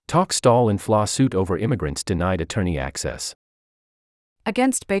Talk stall and flaw suit over immigrants denied attorney access.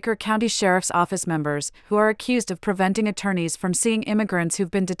 Against Baker County Sheriff's Office members who are accused of preventing attorneys from seeing immigrants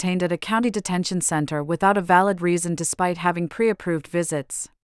who've been detained at a county detention center without a valid reason despite having pre-approved visits.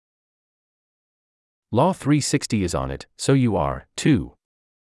 Law360 is on it, so you are, too.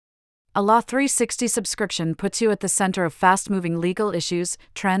 A Law360 subscription puts you at the center of fast-moving legal issues,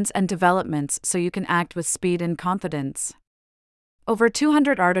 trends, and developments so you can act with speed and confidence. Over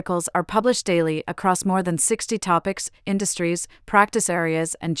 200 articles are published daily across more than 60 topics, industries, practice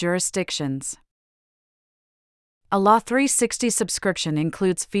areas, and jurisdictions. A Law360 subscription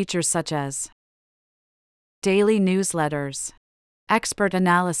includes features such as daily newsletters, expert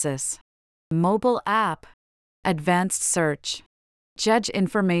analysis, mobile app, advanced search, judge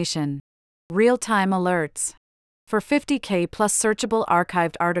information, real-time alerts, for 50K plus searchable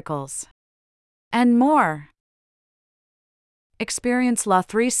archived articles, and more. Experience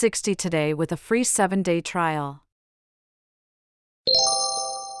Law360 today with a free 7-day trial.